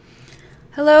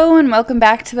Hello and welcome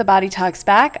back to the Body Talks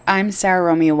Back. I'm Sarah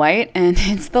Romeo White, and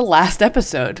it's the last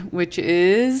episode, which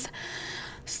is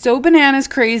so bananas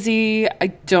crazy. I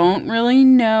don't really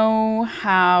know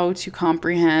how to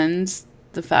comprehend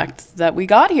the fact that we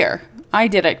got here. I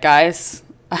did it, guys.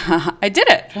 I did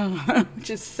it, which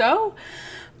is so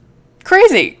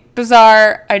crazy,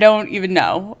 bizarre. I don't even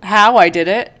know how I did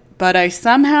it, but I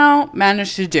somehow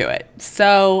managed to do it.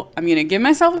 So I'm going to give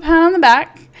myself a pat on the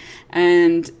back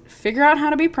and figure out how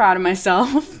to be proud of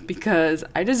myself because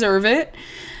I deserve it.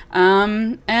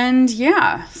 And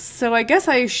yeah, so I guess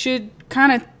I should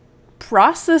kind of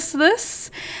process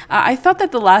this. I thought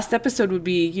that the last episode would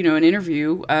be, an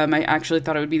interview. I actually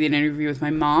thought it would be an interview with my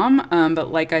mom.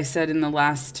 But like I said in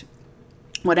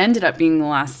what ended up being the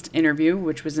last interview,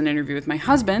 which was an interview with my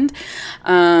husband,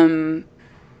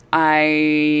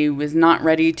 I was not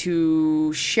ready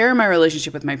to share my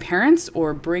relationship with my parents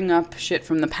or bring up shit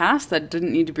from the past that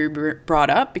didn't need to be brought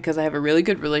up because I have a really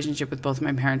good relationship with both of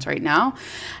my parents right now.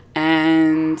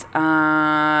 And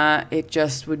it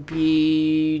just would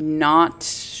be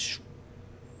not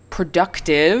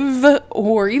productive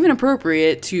or even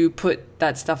appropriate to bring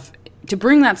that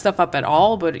stuff up at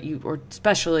all, or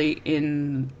especially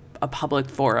in a public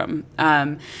forum.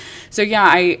 So yeah,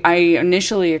 I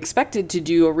initially expected to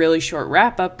do a really short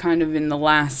wrap up kind of in the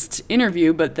last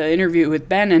interview, but the interview with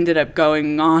Ben ended up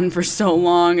going on for so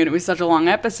long and it was such a long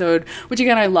episode, which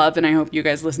again, I love, and I hope you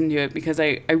guys listen to it because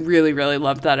I really, really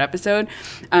loved that episode.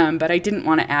 But I didn't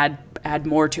want to add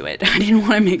more to it. I didn't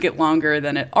want to make it longer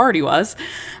than it already was.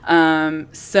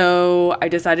 So I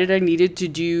decided I needed to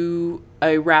do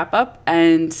a wrap up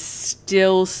and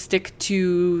still stick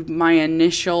to my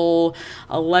initial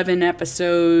 11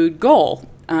 episode goal.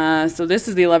 So this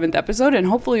is the 11th episode and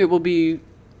hopefully it will be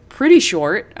pretty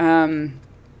short.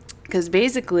 Because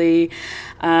basically,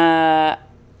 at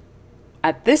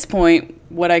this point,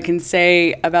 what I can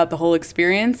say about the whole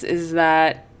experience is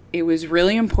that it was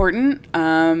really important.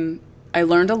 I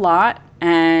learned a lot,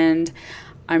 and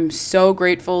I'm so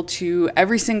grateful to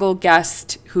every single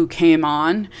guest who came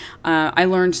on. I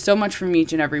learned so much from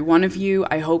each and every one of you.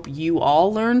 I hope you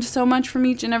all learned so much from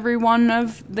each and every one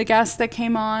of the guests that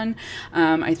came on.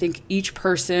 I think each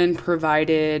person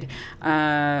provided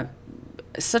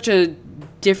such a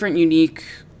different, unique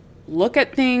look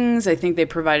at things. I think they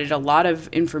provided a lot of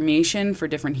information for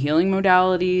different healing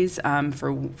modalities.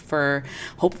 For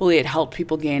hopefully it helped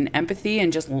people gain empathy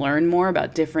and just learn more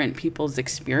about different people's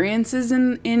experiences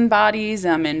in bodies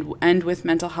and with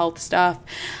mental health stuff.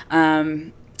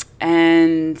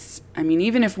 And I mean,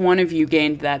 even if one of you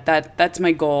gained that's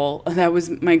my goal. That was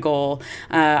my goal.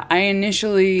 I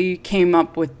initially came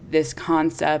up with this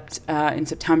concept in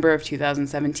September of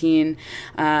 2017,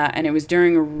 and it was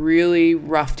during a really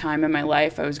rough time in my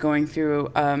life. I was going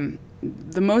through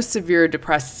the most severe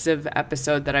depressive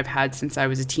episode that I've had since I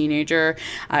was a teenager.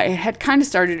 It had kind of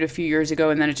started a few years ago,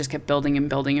 and then it just kept building and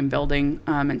building and building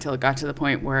until it got to the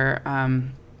point where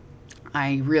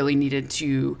I really needed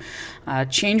to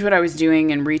change what I was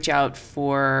doing and reach out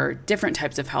for different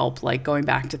types of help, like going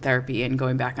back to therapy and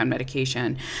going back on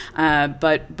medication.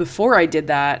 But before I did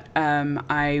that,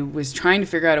 I was trying to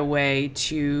figure out a way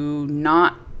to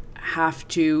not have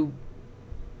to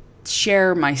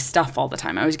share my stuff all the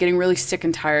time. I was getting really sick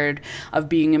and tired of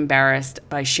being embarrassed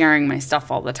by sharing my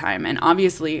stuff all the time. And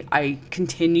obviously I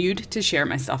continued to share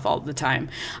my stuff all the time.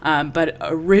 But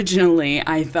originally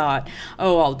I thought,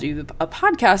 I'll do a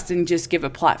podcast and just give a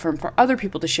platform for other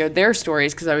people to share their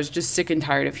stories because I was just sick and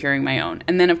tired of hearing my own.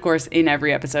 And then of course in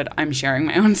every episode I'm sharing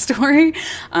my own story.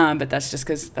 But that's just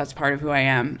because that's part of who I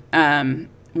am.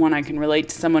 When I can relate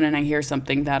to someone and I hear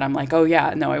something that I'm like, oh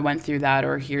yeah, no, I went through that,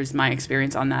 or here's my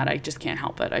experience on that. I just can't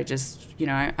help it. I just,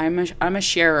 I'm a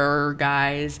sharer,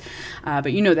 guys.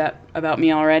 But you know that about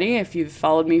me already if you've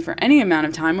followed me for any amount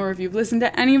of time or if you've listened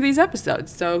to any of these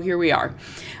episodes. So here we are.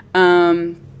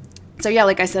 So yeah,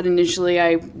 like I said initially,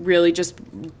 I really just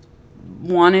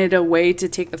wanted a way to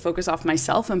take the focus off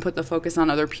myself and put the focus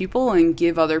on other people and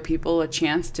give other people a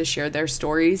chance to share their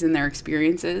stories and their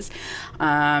experiences,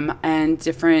 and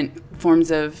different forms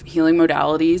of healing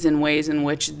modalities and ways in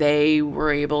which they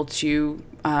were able to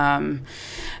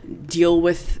deal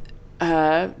with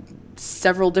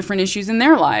several different issues in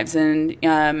their lives. And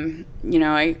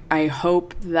I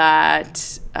hope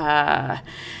that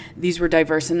these were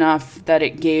diverse enough that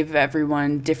it gave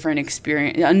everyone different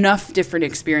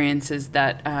experiences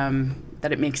that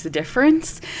it makes a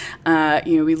difference.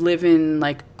 We live in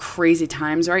like crazy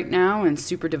times right now, and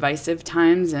super divisive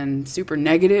times, and super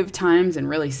negative times, and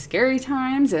really scary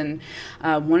times. And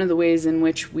one of the ways in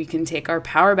which we can take our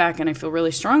power back, and I feel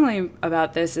really strongly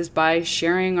about this, is by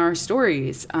sharing our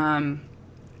stories.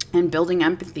 and building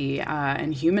empathy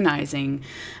and humanizing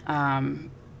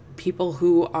people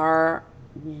who are,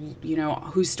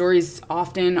 whose stories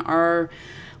often are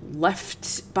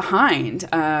left behind.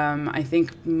 I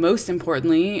think most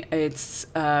importantly, it's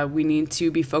we need to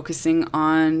be focusing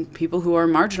on people who are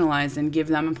marginalized and give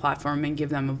them a platform and give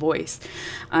them a voice.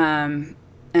 And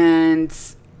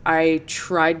I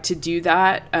tried to do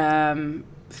that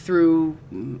through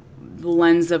the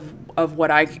lens of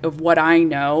what I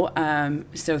know.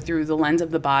 So through the lens of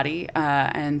the body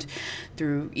and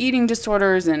through eating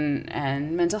disorders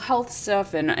and mental health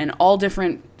stuff and all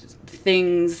different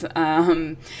things.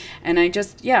 And I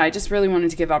just really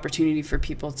wanted to give opportunity for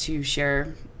people to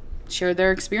share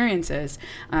their experiences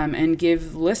and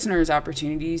give listeners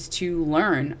opportunities to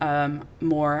learn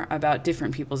more about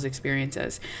different people's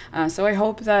experiences. So I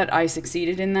hope that I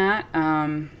succeeded in that.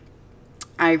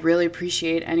 I really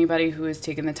appreciate anybody who has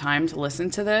taken the time to listen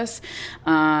to this.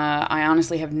 I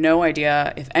honestly have no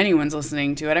idea if anyone's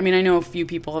listening to it. I mean, I know a few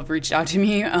people have reached out to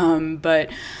me,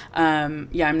 but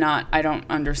I don't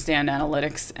understand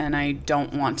analytics, and I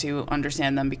don't want to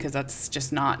understand them because that's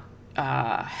just not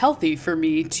healthy for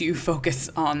me to focus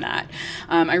on that.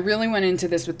 I really went into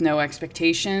this with no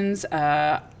expectations.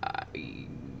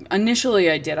 Initially,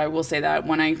 I will say that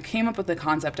when I came up with the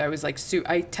concept, I was like,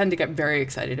 I tend to get very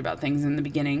excited about things in the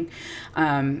beginning.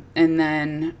 And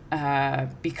then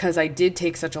because I did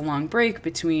take such a long break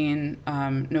between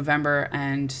November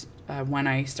and when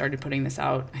I started putting this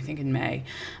out, I think in May,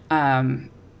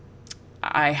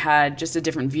 I had just a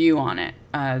different view on it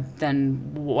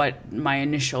than what my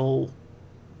initial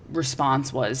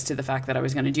response was to the fact that I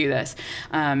was going to do this.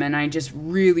 And I just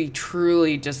really,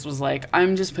 truly just was like,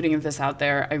 I'm just putting this out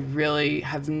there. I really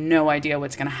have no idea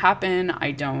what's going to happen.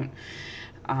 I don't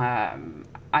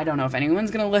know if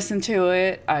anyone's going to listen to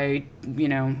it.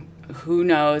 Who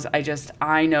knows?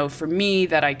 I know for me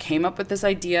that I came up with this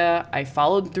idea. I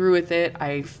followed through with it.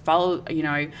 I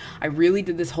really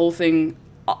did this whole thing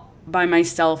by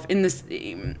myself in this.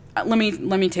 Let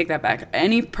me take that back.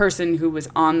 Any person who was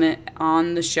on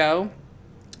the show,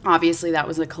 obviously that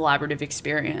was a collaborative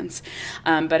experience.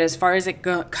 But as far as it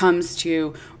comes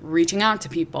to reaching out to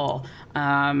people,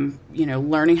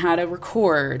 learning how to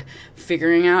record,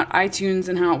 figuring out iTunes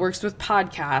and how it works with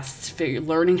podcasts,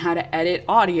 learning how to edit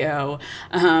audio,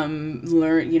 having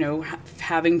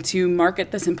to market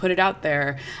this and put it out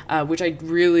there, which I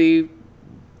really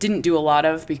didn't do a lot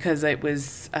of because it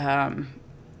was,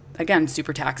 again,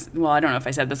 super taxing. Well, I don't know if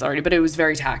I said this already, but it was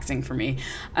very taxing for me.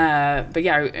 But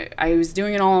yeah, I was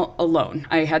doing it all alone.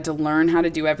 I had to learn how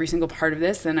to do every single part of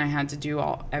this, and I had to do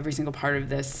every single part of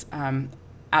this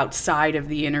outside of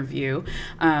the interview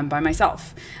by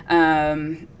myself.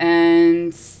 And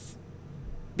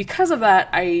because of that,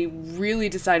 I really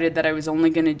decided that I was only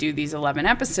going to do these 11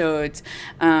 episodes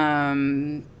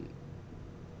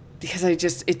because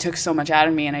it took so much out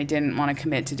of me, and I didn't want to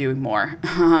commit to doing more.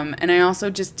 And I also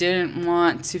just didn't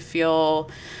want to feel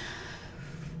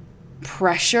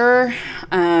pressure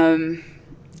to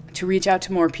reach out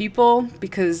to more people,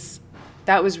 because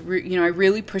that was, I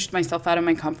really pushed myself out of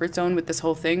my comfort zone with this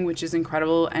whole thing, which is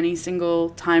incredible. Any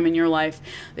single time in your life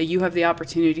that you have the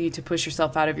opportunity to push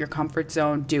yourself out of your comfort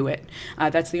zone, do it.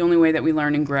 That's the only way that we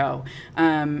learn and grow.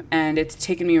 And it's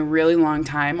taken me a really long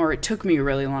time, or it took me a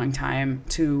really long time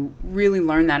to really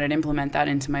learn that and implement that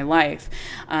into my life.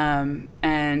 And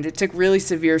it took really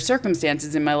severe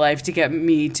circumstances in my life to get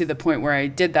me to the point where I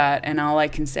did that. And all I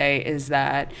can say is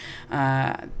that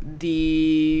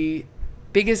the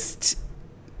biggest,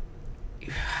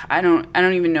 I don't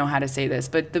even know how to say this,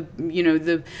 but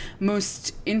the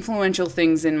most influential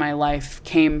things in my life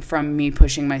came from me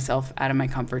pushing myself out of my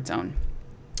comfort zone.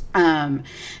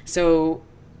 So,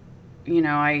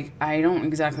 I don't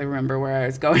exactly remember where I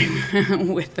was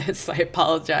going with this. I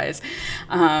apologize.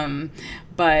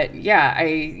 But yeah,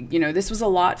 this was a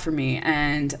lot for me,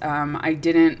 and I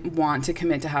didn't want to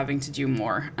commit to having to do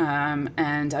more.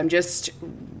 And I'm just,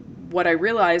 what I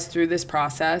realized through this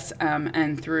process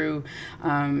and through,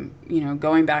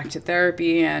 going back to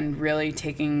therapy and really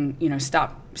taking,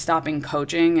 stopping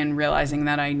coaching and realizing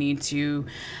that I need to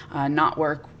not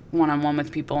work one-on-one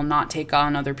with people, not take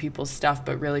on other people's stuff,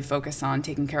 but really focus on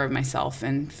taking care of myself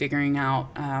and figuring out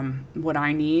what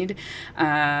I need,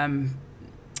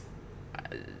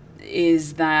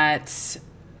 is that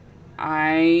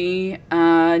I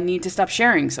need to stop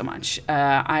sharing so much.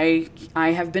 I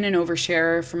have been an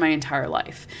oversharer for my entire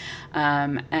life.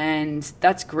 And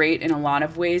that's great in a lot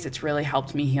of ways. It's really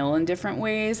helped me heal in different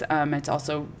ways. It's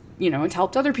also, it's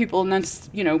helped other people. And that's,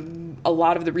 a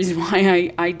lot of the reason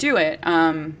why I do it.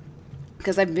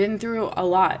 Because I've been through a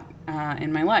lot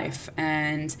in my life.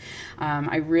 And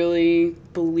I really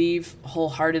believe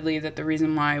wholeheartedly that the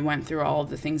reason why I went through all of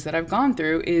the things that I've gone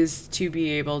through is to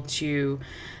be able to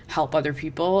help other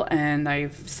people. And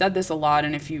I've said this a lot,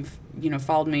 and if you've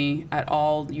followed me at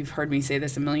all, you've heard me say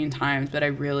this a million times, but I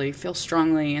really feel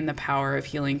strongly in the power of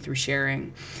healing through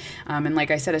sharing. And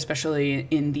like I said, especially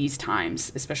in these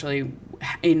times, especially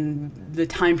in the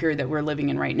time period that we're living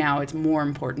in right now, it's more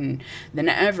important than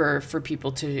ever for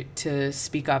people to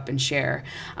speak up and share.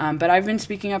 But I've been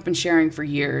speaking up and sharing for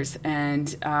years,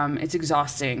 and it's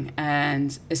exhausting.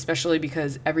 And especially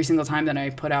because every single time that I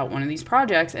put out one of these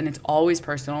projects, and it's always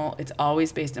personal, it's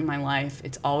always based in my life,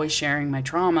 it's always sharing my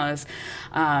traumas,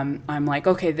 I'm like,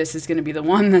 okay, this is going to be the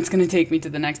one that's going to take me to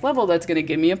the next level, that's going to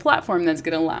give me a platform, that's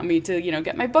going to allow me to,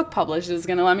 get my book published, is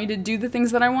going to allow me to do the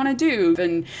things that I want to do.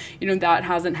 And, that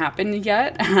hasn't happened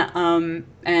yet.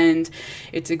 And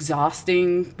it's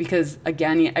exhausting because,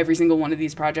 again, every single one of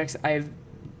these projects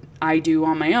I do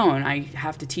on my own. I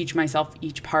have to teach myself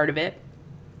each part of it.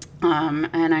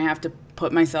 And I have to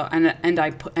put myself, and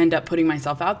I end up putting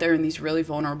myself out there in these really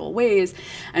vulnerable ways.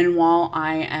 And while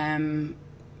I am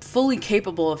fully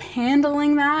capable of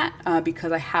handling that,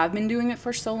 because I have been doing it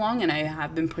for so long, and I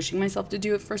have been pushing myself to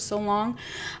do it for so long,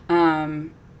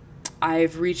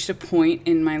 I've reached a point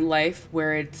in my life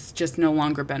where it's just no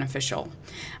longer beneficial.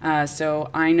 So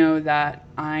I know that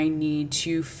I need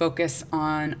to focus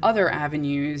on other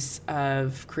avenues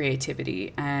of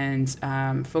creativity and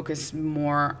focus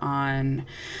more on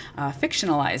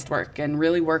fictionalized work, and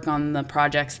really work on the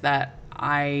projects that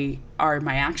are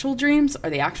my actual dreams, are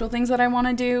the actual things that I want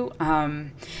to do,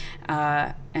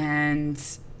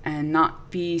 and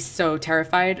not be so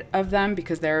terrified of them,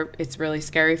 because it's really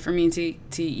scary for me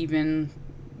to even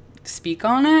speak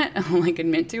on it, like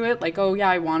admit to it, like, oh yeah,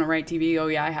 I want to write TV, oh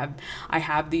yeah, I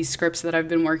have these scripts that I've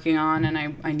been working on,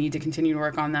 and I need to continue to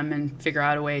work on them and figure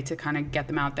out a way to kind of get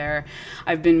them out there.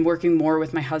 I've been working more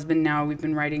with my husband now. We've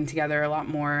been writing together a lot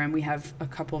more, and we have a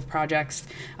couple of projects.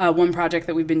 One project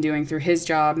that we've been doing through his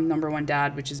job, Number One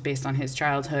Dad, which is based on his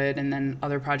childhood, and then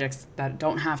other projects that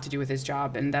don't have to do with his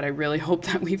job, and that I really hope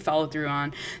that we follow through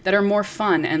on, that are more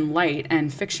fun and light and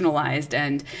fictionalized,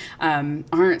 and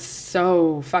aren't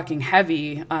so fucking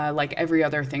heavy like every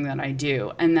other thing that I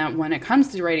do. And that when it comes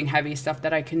to writing heavy stuff,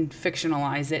 that I can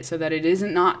fictionalize it so that it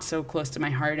isn't not so close to my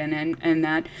heart, and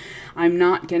that I'm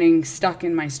not getting stuck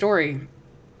in my story.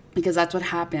 Because that's what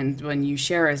happens when you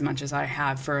share as much as I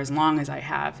have for as long as I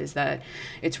have, is that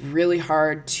it's really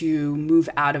hard to move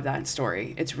out of that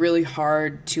story. It's really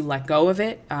hard to let go of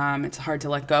it. It's hard to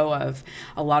let go of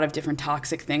a lot of different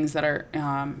toxic things that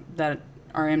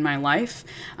are in my life.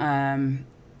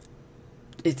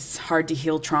 It's hard to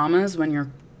heal traumas when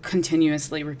you're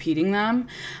continuously repeating them.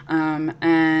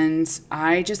 And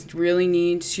I just really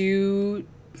need to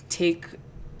take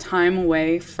time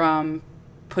away from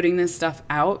putting this stuff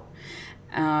out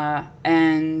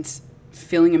and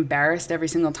feeling embarrassed every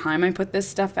single time I put this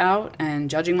stuff out, and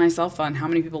judging myself on how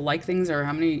many people like things, or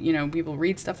how many, people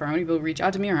read stuff, or how many people reach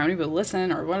out to me, or how many people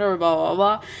listen, or whatever, blah, blah,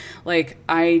 blah. Like,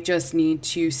 I just need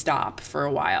to stop for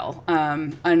a while.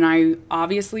 And I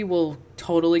obviously will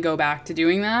totally go back to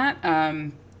doing that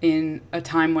in a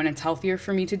time when it's healthier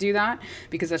for me to do that,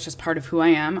 because that's just part of who I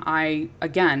am. I,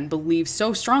 again, believe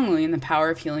so strongly in the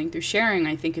power of healing through sharing.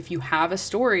 I think if you have a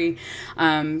story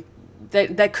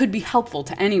that could be helpful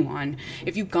to anyone,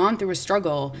 if you've gone through a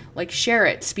struggle, like, share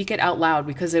it, speak it out loud,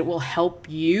 because it will help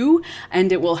you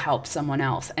and it will help someone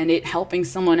else. And it helping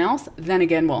someone else, then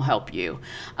again, will help you.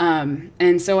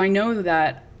 And so I know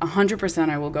that 100%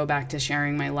 I will go back to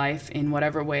sharing my life in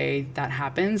whatever way that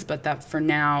happens, but that for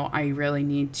now I really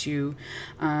need to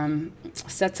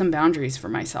set some boundaries for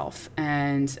myself,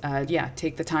 and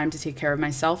take the time to take care of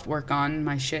myself, work on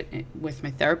my shit with my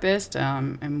therapist,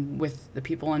 and with the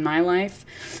people in my life.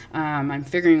 I'm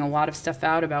figuring a lot of stuff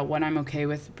out about what I'm okay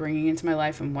with bringing into my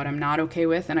life and what I'm not okay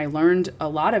with, and I learned a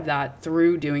lot of that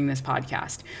through doing this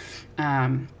podcast.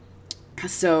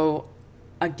 So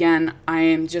again, I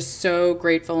am just so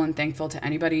grateful and thankful to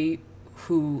anybody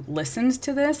who listens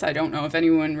to this. I don't know if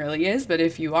anyone really is, but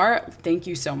if you are, thank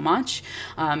you so much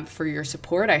for your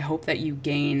support. I hope that you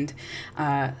gained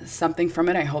something from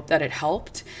it. I hope that it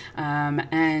helped.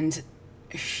 And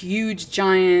huge,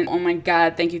 giant, oh my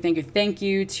God, thank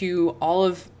you to all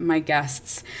of my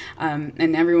guests,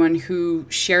 and everyone who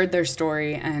shared their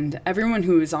story, and everyone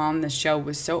who was on this show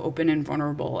was so open and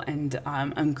vulnerable and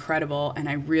incredible, and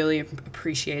I really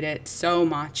appreciate it so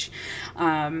much.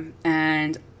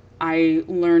 And I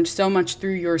learned so much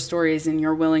through your stories and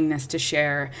your willingness to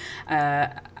share,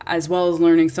 as well as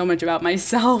learning so much about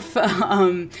myself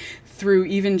through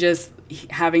even just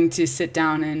having to sit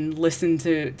down and listen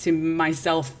to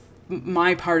myself,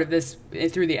 my part of this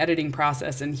through the editing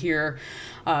process, and hear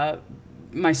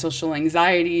my social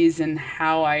anxieties and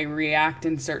how I react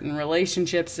in certain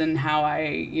relationships, and how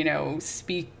I,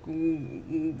 speak,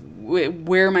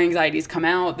 where my anxieties come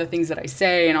out, the things that I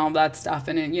say, and all that stuff.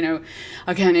 And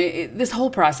again, this whole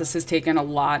process has taken a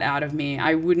lot out of me.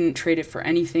 I wouldn't trade it for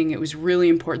anything. It was really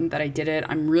important that I did it.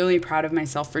 I'm really proud of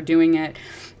myself for doing it.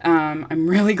 I'm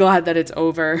really glad that it's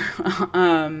over.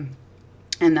 And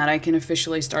that I can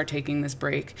officially start taking this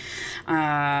break.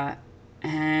 But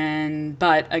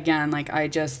again, I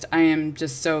am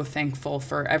just so thankful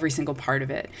for every single part of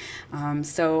it.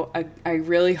 So I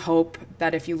really hope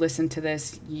that if you listen to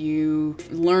this, you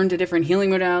learned a different healing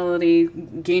modality,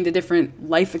 gained a different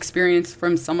life experience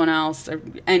from someone else, or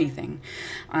anything.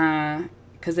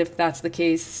 Because if that's the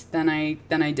case, then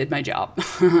I did my job.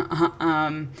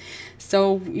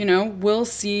 So, we'll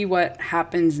see what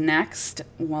happens next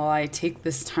while I take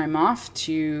this time off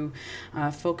to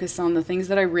focus on the things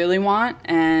that I really want,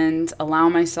 and allow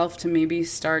myself to maybe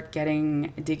start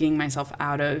digging myself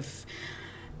out of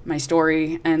my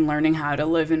story and learning how to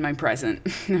live in my present,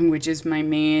 which is my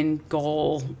main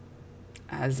goal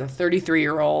as a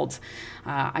 33-year-old.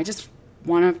 I just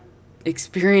want to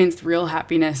experience real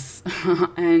happiness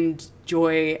and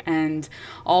joy, and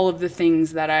all of the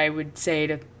things that I would say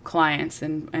to clients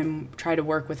and try to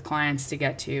work with clients to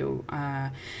get to,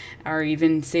 or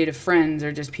even say to friends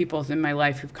or just people in my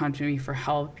life who've come to me for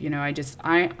help.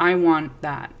 I want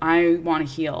that. I want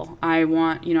to heal. I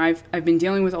want, I've been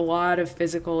dealing with a lot of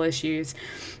physical issues.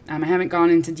 I haven't gone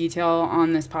into detail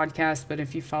on this podcast, but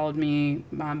if you followed me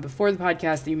before the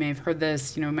podcast, you may have heard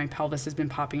this. My pelvis has been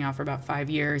popping out for about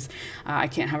 5 years. I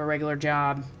can't have a regular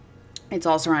job. It's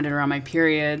all surrounded around my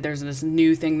period. There's this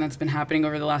new thing that's been happening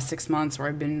over the last 6 months where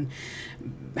I've been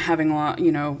having a lot,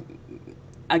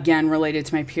 again, related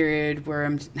to my period, where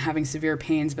I'm having severe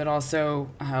pains, but also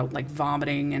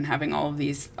vomiting and having all of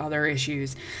these other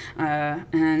issues. I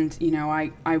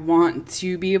want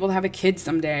to be able to have a kid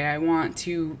someday. I want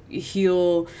to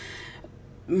heal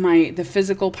the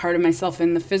physical part of myself,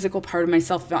 and the physical part of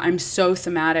myself, I'm so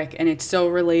somatic, and it's so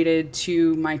related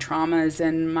to my traumas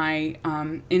and my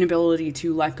inability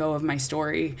to let go of my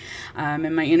story,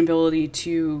 and my inability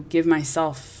to give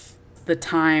myself the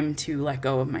time to let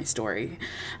go of my story.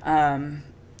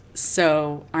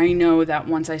 So I know that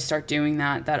once I start doing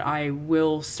that I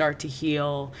will start to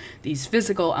heal these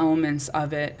physical elements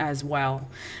of it as well.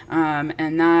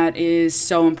 And that is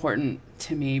so important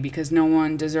to me, because no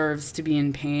one deserves to be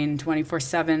in pain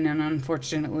 24/7. And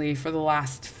unfortunately, for the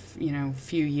last,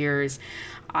 few years,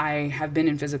 I have been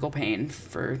in physical pain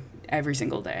for every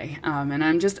single day. And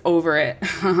I'm just over it.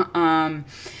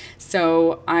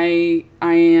 So I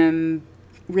am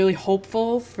really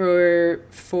hopeful for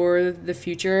the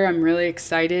future. I'm really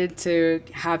excited to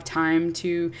have time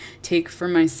to take for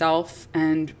myself,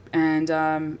 and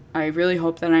I really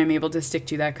hope that I'm able to stick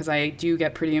to that, because I do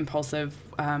get pretty impulsive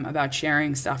about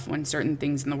sharing stuff when certain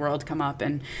things in the world come up,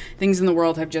 and things in the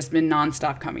world have just been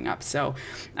nonstop coming up. So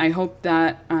I hope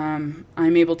that I'm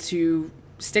able to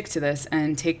stick to this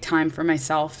and take time for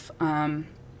myself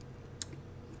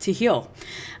to heal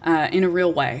in a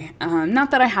real way.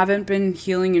 Not that I haven't been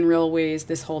healing in real ways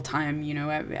this whole time.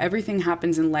 Everything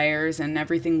happens in layers, and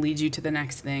everything leads you to the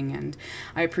next thing. And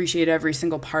I appreciate every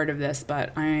single part of this,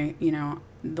 but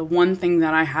the one thing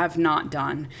that I have not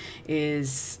done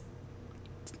is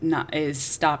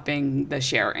stopping the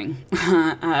sharing.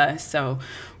 So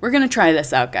we're going to try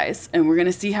this out, guys, and we're going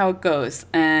to see how it goes.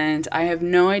 And I have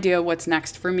no idea what's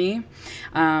next for me.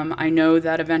 I know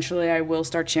that eventually I will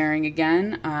start sharing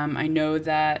again. I know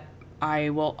that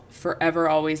I will forever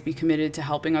always be committed to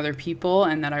helping other people,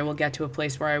 and that I will get to a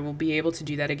place where I will be able to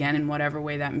do that again in whatever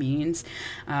way that means.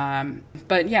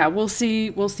 But yeah, we'll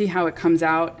see how it comes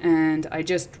out. And I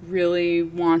just really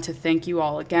want to thank you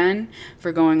all again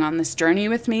for going on this journey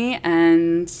with me,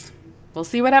 and we'll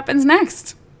see what happens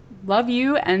next. Love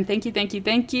you, and thank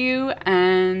you,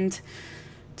 and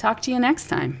talk to you next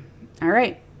time. All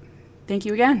right. Thank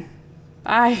you again.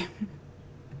 Bye.